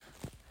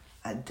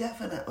I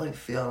definitely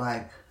feel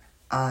like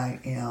I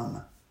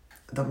am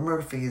the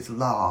Murphy's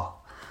Law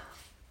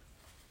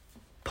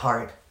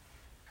part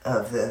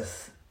of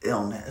this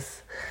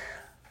illness.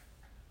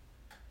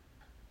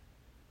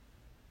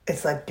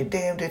 It's like you're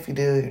damned if you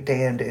do, you're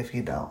damned if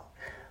you don't.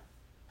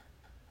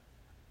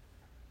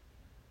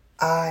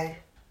 I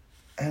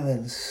am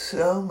in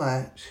so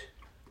much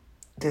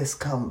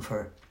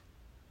discomfort,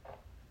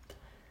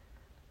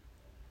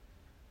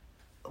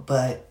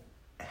 but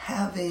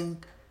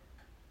having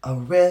a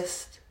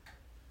wrist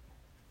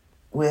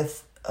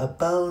with a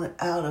bone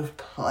out of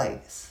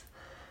place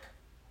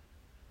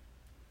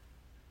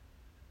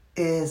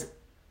is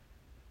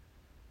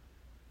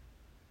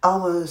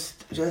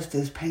almost just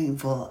as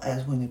painful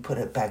as when you put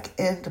it back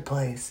into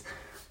place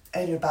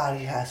and your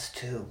body has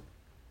to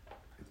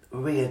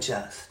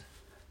readjust.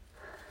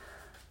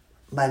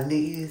 My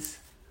knees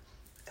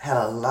had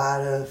a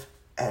lot of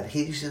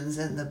adhesions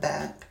in the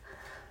back.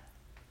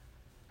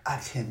 I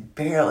can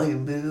barely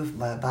move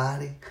my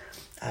body.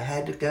 I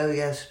had to go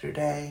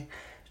yesterday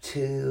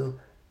to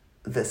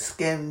the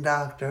skin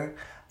doctor,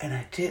 and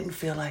I didn't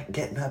feel like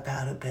getting up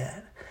out of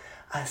bed.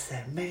 I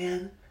said,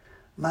 man,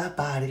 my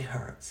body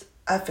hurts.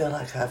 I feel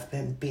like I've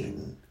been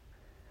beaten.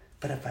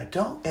 But if I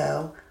don't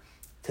go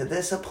to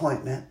this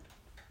appointment,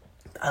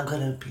 I'm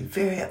going to be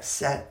very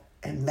upset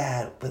and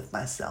mad with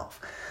myself.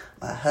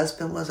 My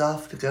husband was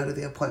off to go to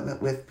the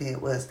appointment with me.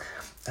 It was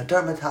a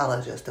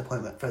dermatologist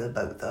appointment for the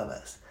both of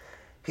us.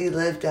 He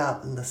lived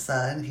out in the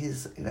sun.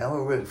 He's, a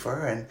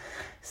roofer. And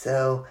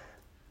so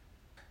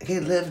he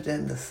lived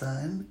in the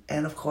sun.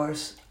 And of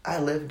course, I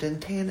lived in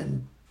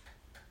tanning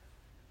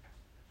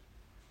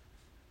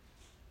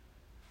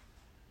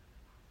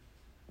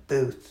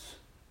booths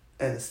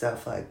and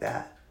stuff like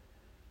that.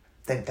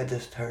 I think I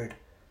just heard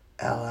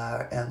Ella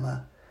or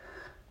Emma.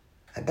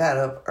 I got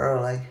up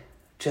early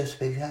just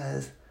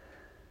because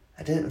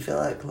I didn't feel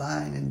like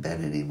lying in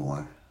bed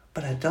anymore,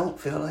 but I don't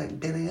feel like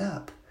getting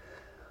up.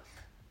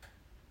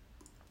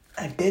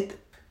 I get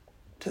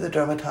to the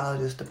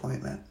dermatologist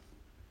appointment.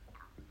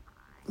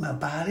 My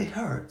body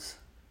hurts,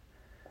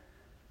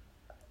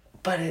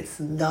 but it's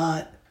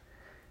not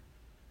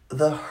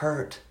the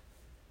hurt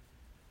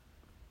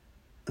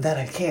that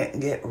I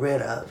can't get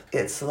rid of.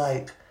 It's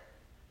like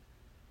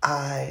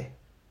I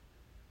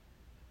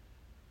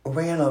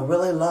ran a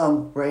really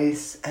long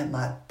race and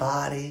my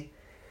body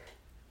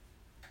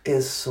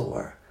is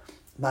sore.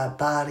 My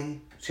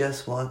body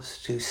just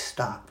wants to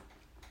stop.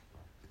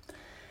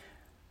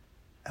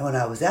 And when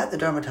I was at the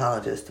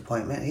dermatologist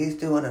appointment, he's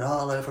doing an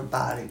all-over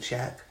body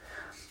check.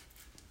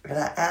 And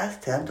I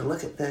asked him to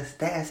look at this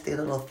nasty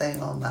little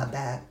thing on my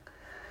back.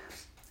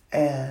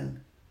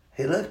 And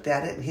he looked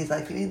at it and he's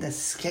like, you mean this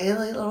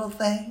scaly little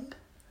thing?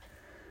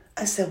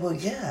 I said, well,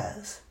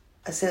 yes.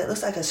 I said, it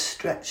looks like a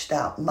stretched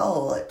out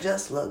mole. It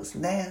just looks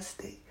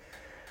nasty.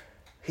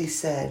 He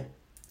said,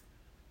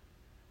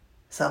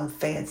 some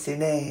fancy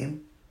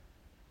name.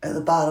 And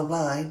the bottom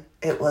line,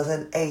 it was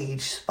an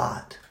age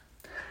spot.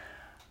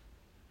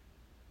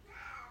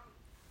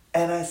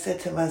 And I said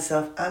to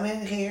myself, I'm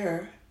in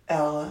here,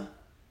 Ella.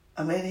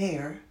 I'm in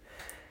here.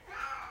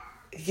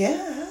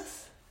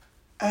 Yes,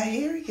 I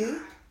hear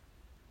you.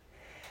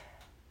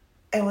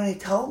 And when he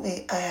told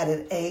me I had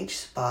an age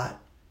spot,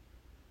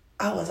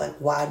 I was like,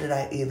 why did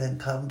I even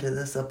come to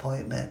this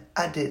appointment?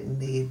 I didn't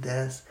need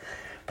this.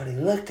 But he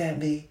looked at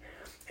me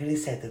and he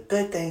said, the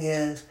good thing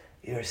is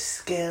your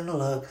skin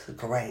looks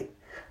great.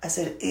 I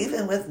said,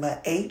 even with my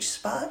age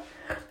spot?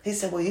 He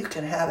said, well, you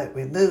can have it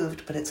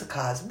removed, but it's a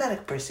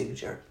cosmetic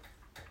procedure.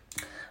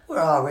 We're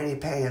already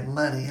paying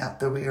money out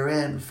the rear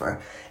end for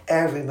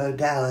every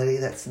modality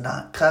that's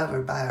not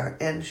covered by our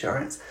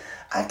insurance.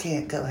 I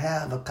can't go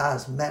have a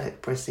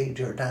cosmetic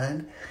procedure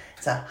done.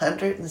 It's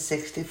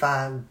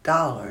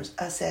 $165.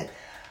 I said,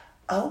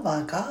 oh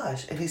my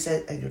gosh. And he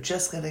said, and you're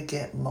just going to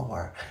get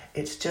more.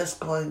 It's just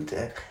going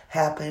to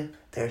happen.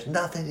 There's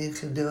nothing you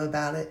can do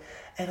about it.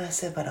 And I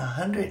said, but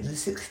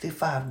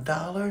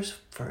 $165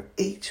 for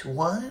each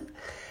one?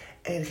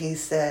 And he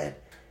said,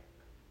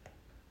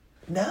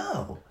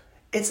 no,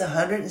 it's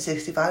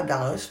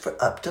 $165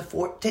 for up to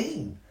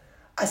 14.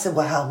 I said,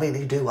 well, how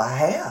many do I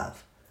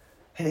have?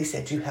 And he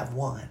said, you have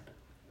one.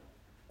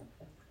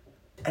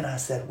 And I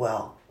said,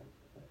 well,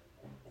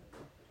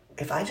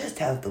 if I just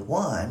have the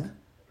one,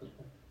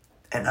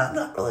 and I'm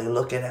not really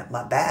looking at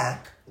my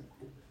back,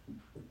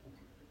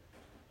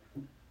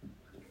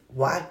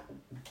 why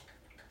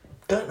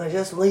couldn't I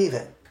just leave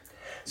it?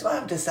 So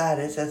I've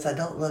decided, since I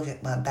don't look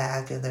at my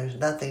back and there's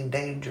nothing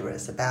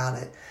dangerous about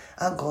it,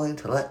 I'm going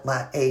to let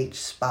my age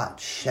spot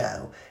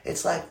show.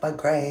 It's like my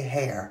gray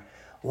hair.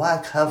 Why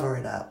cover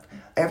it up?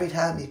 Every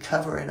time you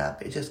cover it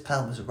up, it just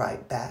comes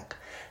right back.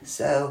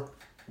 So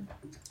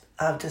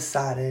I've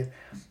decided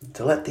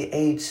to let the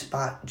age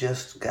spot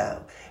just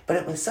go. But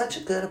it was such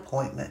a good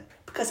appointment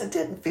because I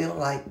didn't feel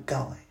like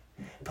going.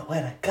 But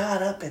when I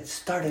got up and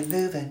started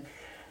moving,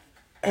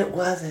 it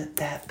wasn't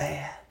that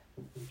bad.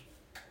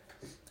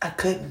 I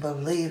couldn't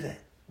believe it.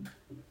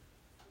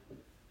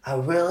 I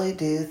really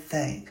do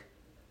think,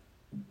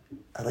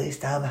 at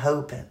least I'm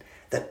hoping,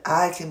 that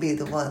I can be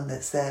the one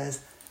that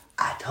says,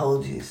 I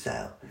told you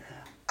so.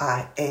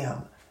 I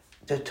am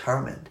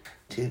determined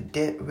to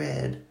get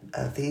rid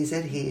of these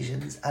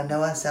adhesions. I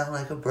know I sound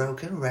like a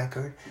broken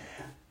record,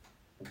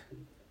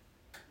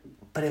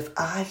 but if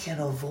I can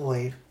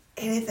avoid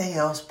anything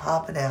else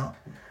popping out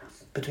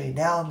between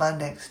now and my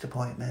next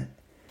appointment,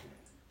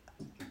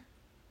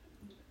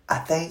 I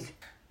think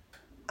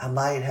I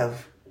might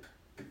have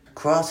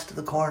crossed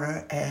the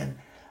corner and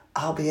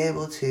I'll be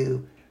able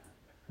to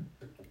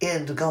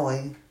end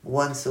going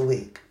once a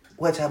week,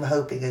 which I'm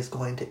hoping is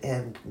going to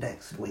end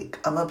next week.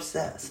 I'm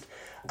obsessed.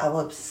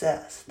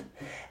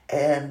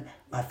 And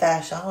my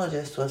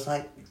fasciologist was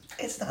like,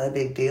 it's not a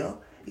big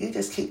deal. You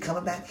just keep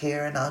coming back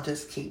here and I'll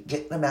just keep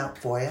getting them out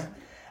for you.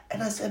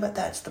 And I said, but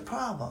that's the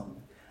problem.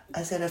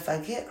 I said, if I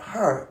get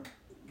hurt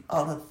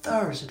on a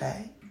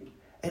Thursday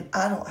and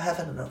I don't have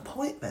an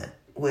appointment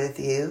with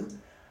you,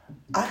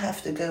 I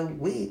have to go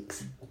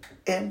weeks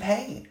in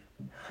pain.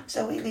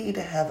 So we need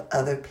to have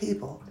other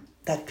people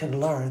that can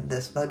learn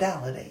this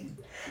modality.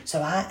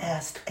 So I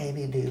asked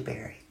Amy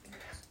Newberry,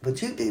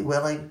 would you be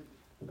willing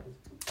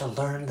to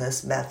learn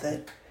this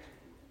method?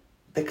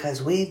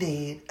 Because we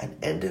need an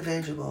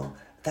individual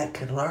that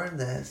can learn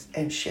this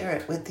and share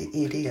it with the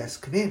EDS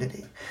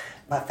community.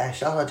 My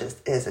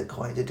fasciologist isn't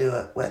going to do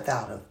it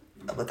without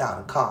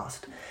a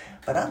cost.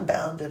 But I'm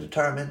bound and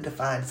determined to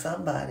find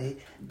somebody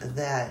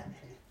that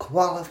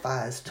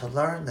qualifies to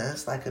learn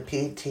this, like a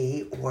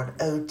PT or an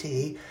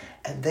OT,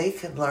 and they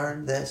can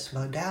learn this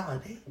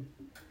modality.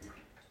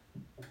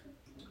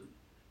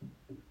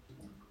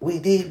 We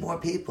need more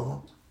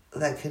people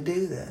that can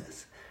do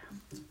this.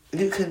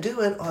 You can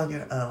do it on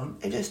your own.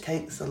 It just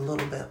takes a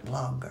little bit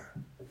longer.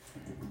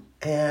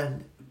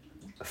 And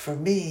for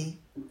me,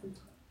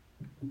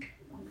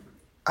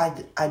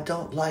 I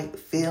don't like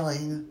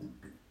feeling...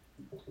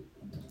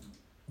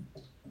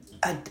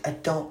 I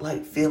don't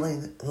like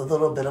feeling the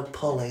little bit of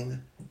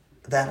pulling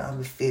that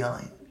I'm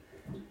feeling.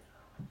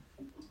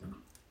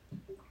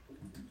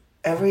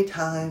 Every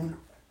time,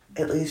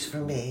 at least for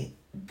me,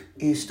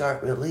 you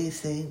start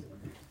releasing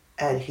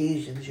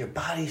adhesions, your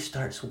body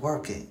starts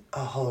working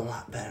a whole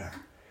lot better.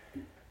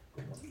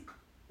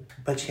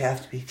 But you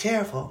have to be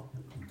careful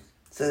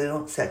so you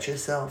don't set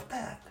yourself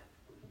back.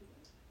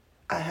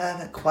 I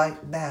haven't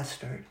quite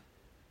mastered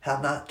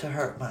how not to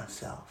hurt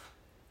myself,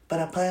 but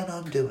I plan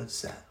on doing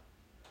so.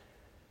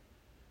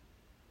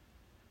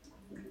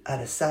 I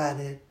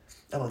decided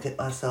I'm going to get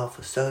myself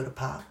a soda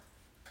pop.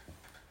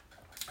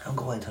 I'm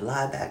going to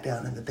lie back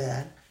down in the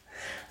bed.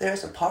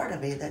 There's a part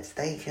of me that's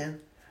thinking,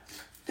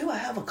 do I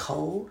have a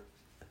cold?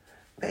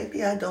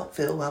 Maybe I don't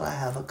feel well, I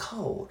have a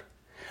cold.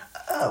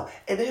 Oh,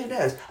 and who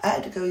knows? I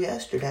had to go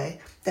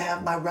yesterday to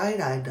have my right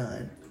eye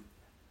done.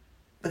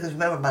 Because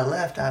remember, my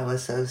left eye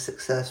was so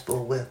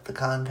successful with the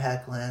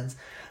contact lens.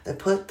 They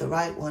put the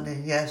right one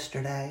in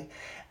yesterday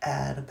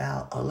at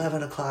about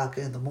 11 o'clock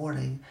in the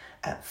morning.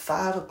 At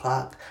 5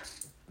 o'clock,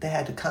 they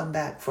had to come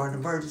back for an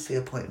emergency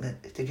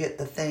appointment to get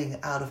the thing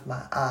out of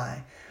my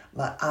eye.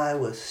 My eye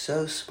was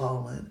so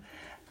swollen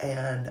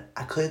and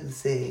I couldn't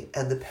see,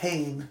 and the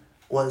pain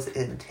was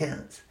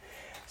intense.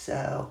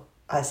 So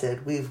I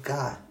said, we've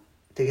got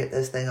to get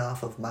this thing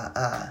off of my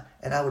eye.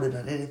 And I would have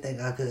done anything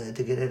I could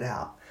to get it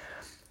out.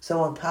 So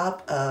on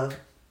top of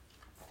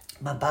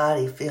my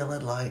body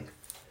feeling like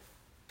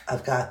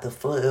I've got the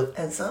flu,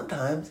 and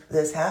sometimes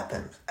this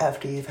happens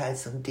after you've had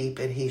some deep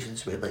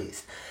adhesions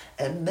released.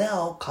 And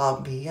Mel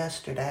called me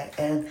yesterday,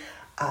 and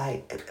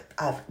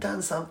I've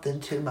done something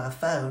to my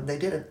phone. They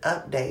did an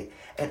update,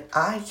 and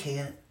I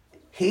can't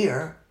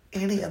hear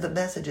any of the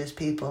messages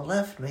people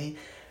left me,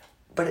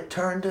 but it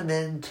turned them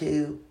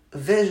into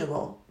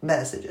visual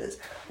messages.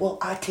 Well,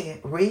 I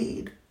can't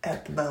read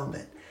at the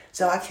moment,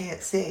 so I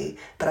can't see.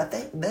 But I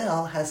think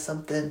Mel has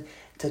something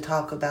to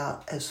talk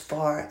about as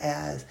far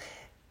as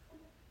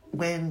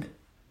when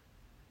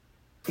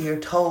you're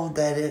told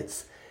that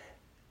it's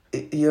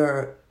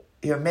you're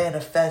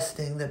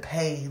manifesting the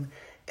pain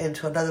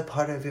into another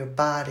part of your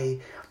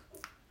body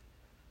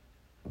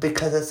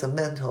because it's a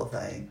mental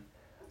thing.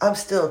 I'm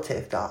still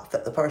ticked off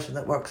that the person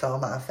that works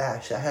on my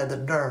fascia had the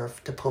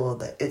nerve to pull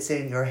the "it's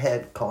in your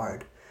head"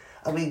 card.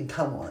 I mean,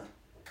 come on.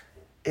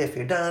 If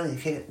you're done and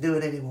you can't do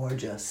it anymore,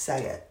 just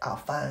say it. I'll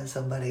find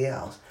somebody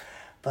else.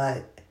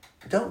 But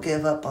don't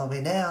give up on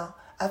me now.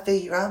 I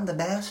figure I'm the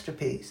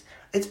masterpiece.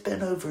 It's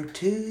been over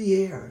 2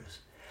 years,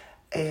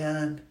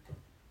 and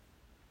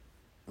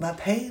my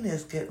pain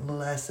is getting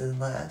less and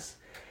less,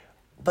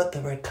 but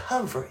the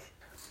recovery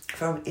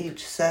from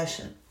each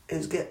session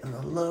is getting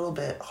a little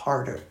bit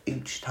harder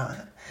each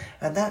time.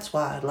 And that's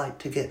why I'd like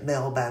to get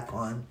Mel back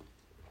on,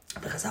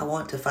 because I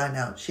want to find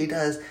out. She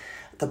does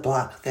the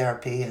block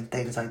therapy and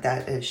things like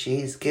that, and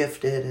she's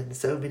gifted in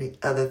so many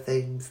other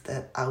things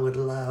that I would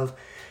love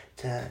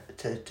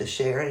to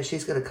share. And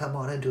she's going to come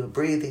on and do a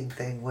breathing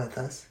thing with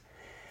us.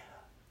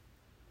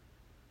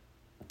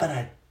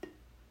 But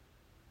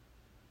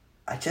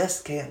I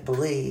just can't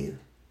believe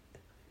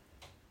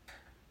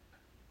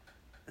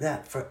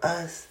that for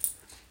us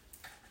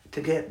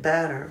to get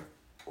better,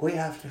 we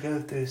have to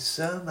go through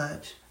so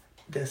much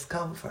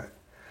discomfort.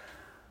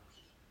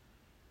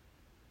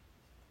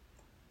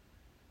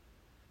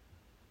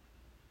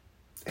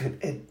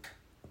 It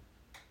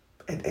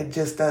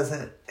just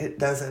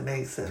doesn't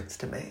make sense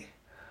to me.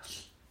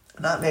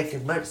 Not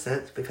making much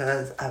sense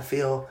because I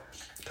feel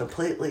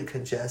completely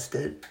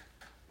congested.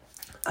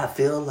 I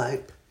feel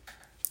like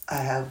I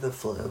have the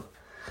flu.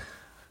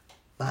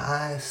 My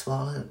eyes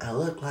swollen. I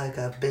look like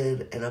I've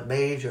been in a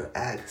major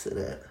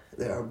accident.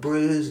 There are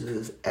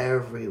bruises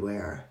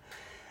everywhere.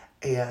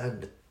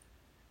 And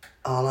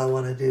all I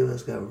want to do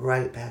is go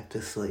right back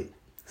to sleep.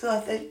 So I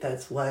think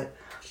that's what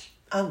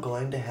I'm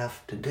going to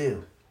have to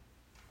do.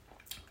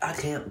 I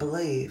can't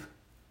believe.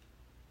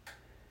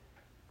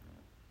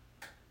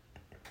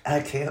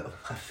 I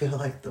feel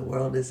like the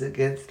world is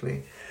against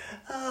me.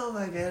 Oh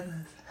my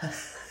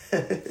goodness.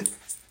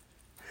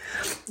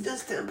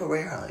 Just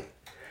temporarily.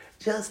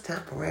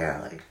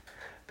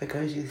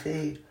 Because you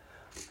see,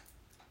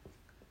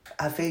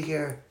 I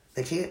figure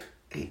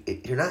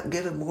you're not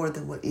given more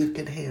than what you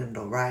can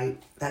handle,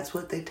 right? That's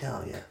what they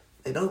tell you.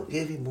 They don't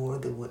give you more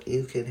than what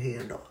you can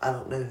handle. I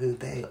don't know who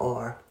they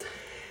are,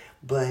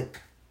 but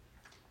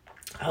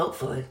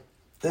hopefully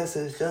this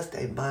is just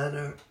a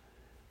minor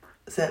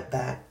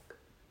setback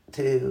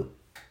to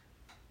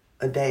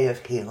a day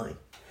of healing.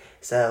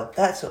 So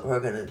that's what we're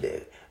going to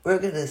do. We're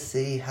going to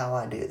see how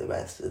I do the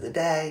rest of the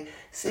day,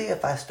 see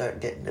if I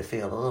start getting to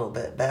feel a little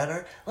bit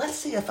better. Let's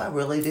see if I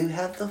really do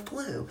have the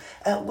flu.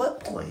 At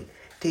what point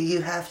do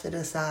you have to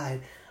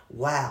decide,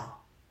 wow,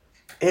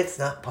 it's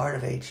not part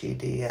of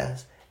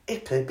HEDS.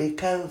 It could be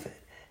COVID.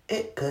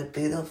 It could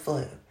be the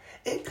flu.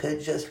 It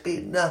could just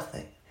be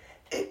nothing.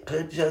 It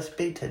could just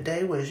be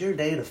today was your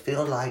day to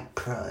feel like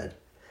crud.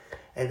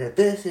 And if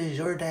this is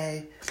your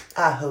day,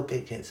 I hope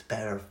it gets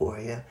better for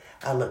you.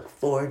 I look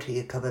forward to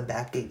you coming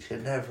back each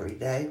and every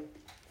day.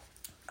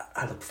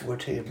 I look forward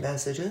to your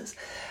messages.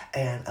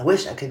 And I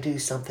wish I could do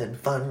something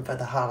fun for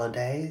the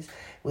holidays.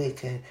 We've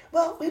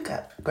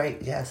got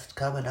great guests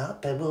coming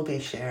up, and we'll be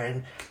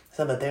sharing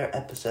some of their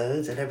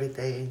episodes and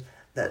everything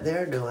that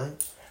they're doing.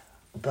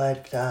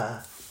 But,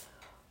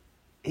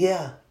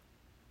 yeah,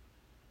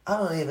 I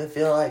don't even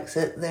feel like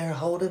sitting there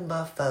holding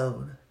my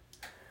phone.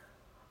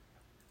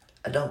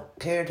 I don't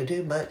care to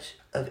do much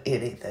of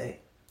anything.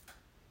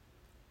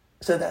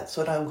 So that's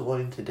what I'm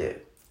going to do.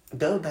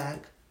 Go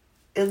back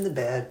in the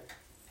bed.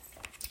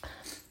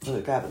 I'm going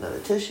to grab another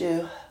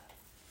tissue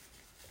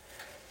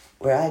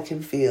where I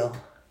can feel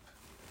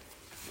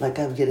like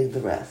I'm getting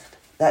the rest.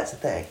 That's the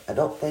thing. I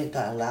don't think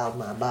I allowed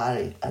my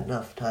body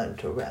enough time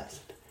to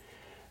rest.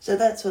 So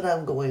that's what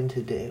I'm going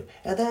to do.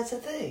 And that's the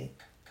thing.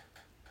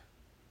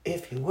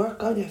 If you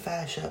work on your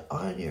fascia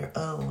on your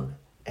own,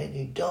 and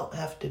you don't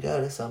have to go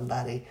to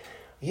somebody,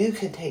 you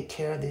can take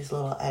care of these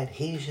little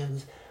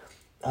adhesions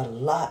a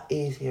lot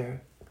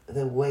easier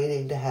than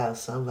waiting to have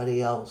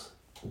somebody else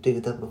do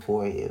them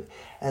for you.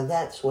 And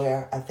that's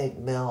where I think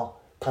Mel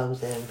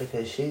comes in,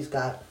 because she's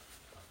got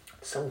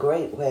some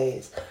great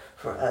ways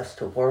for us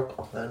to work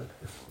on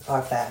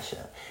our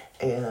fascia.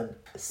 And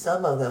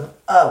some of them,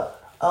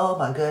 oh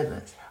my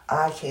goodness,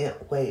 I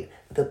can't wait.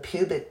 The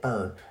pubic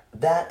bone,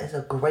 that is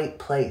a great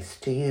place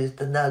to use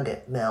the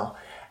nugget, Mel.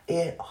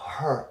 It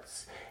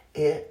hurts.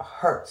 It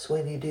hurts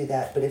when you do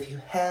that. But if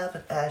you have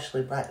an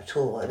Ashley Black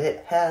tool and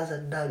it has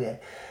a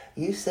nugget,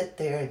 you sit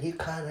there and you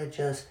kind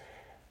of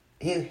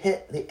you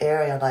hit the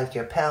area like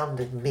you're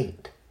pounding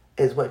meat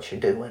is what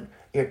you're doing.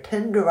 You're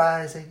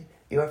tenderizing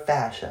your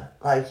fascia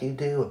like you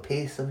do a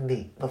piece of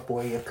meat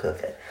before you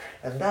cook it.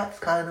 And that's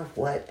kind of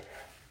what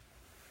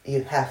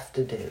you have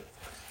to do.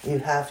 You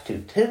have to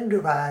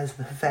tenderize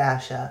the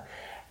fascia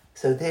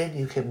so then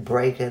you can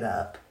break it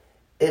up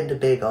into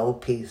big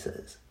old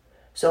pieces.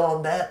 So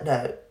on that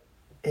note,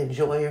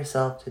 enjoy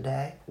yourself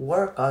today.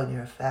 Work on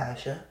your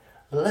fascia.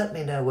 Let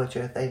me know what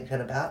you're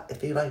thinking about.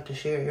 If you'd like to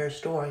share your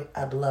story,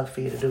 I'd love for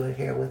you to do it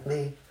here with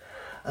me.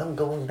 I'm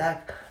going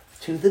back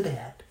to the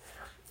bed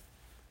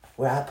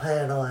where I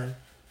plan on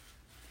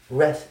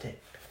resting,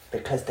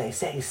 because they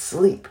say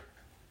sleep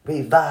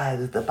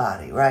revives the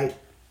body, right?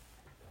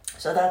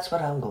 So that's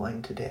what I'm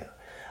going to do.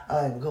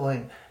 I'm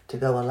going to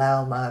go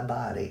allow my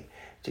body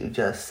to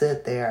just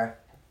sit there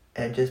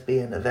and just be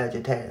in a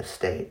vegetative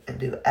state and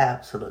do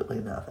absolutely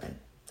nothing.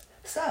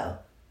 So,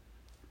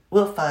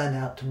 we'll find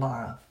out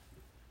tomorrow.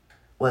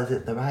 Was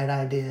it the right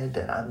idea?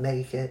 Did I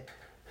make it?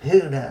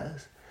 Who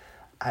knows?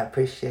 I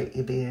appreciate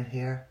you being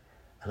here.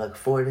 I look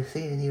forward to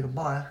seeing you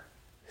tomorrow.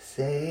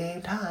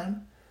 Same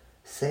time,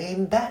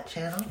 same bat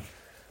channel.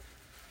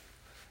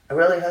 I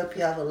really hope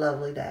you have a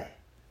lovely day.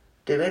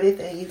 Do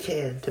anything you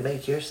can to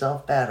make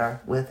yourself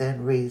better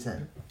within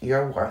reason.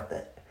 You're worth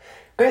it.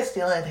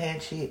 Christy Lynn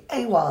Hanshy,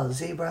 AWOL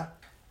Zebra,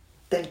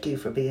 thank you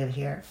for being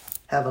here.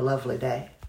 Have a lovely day.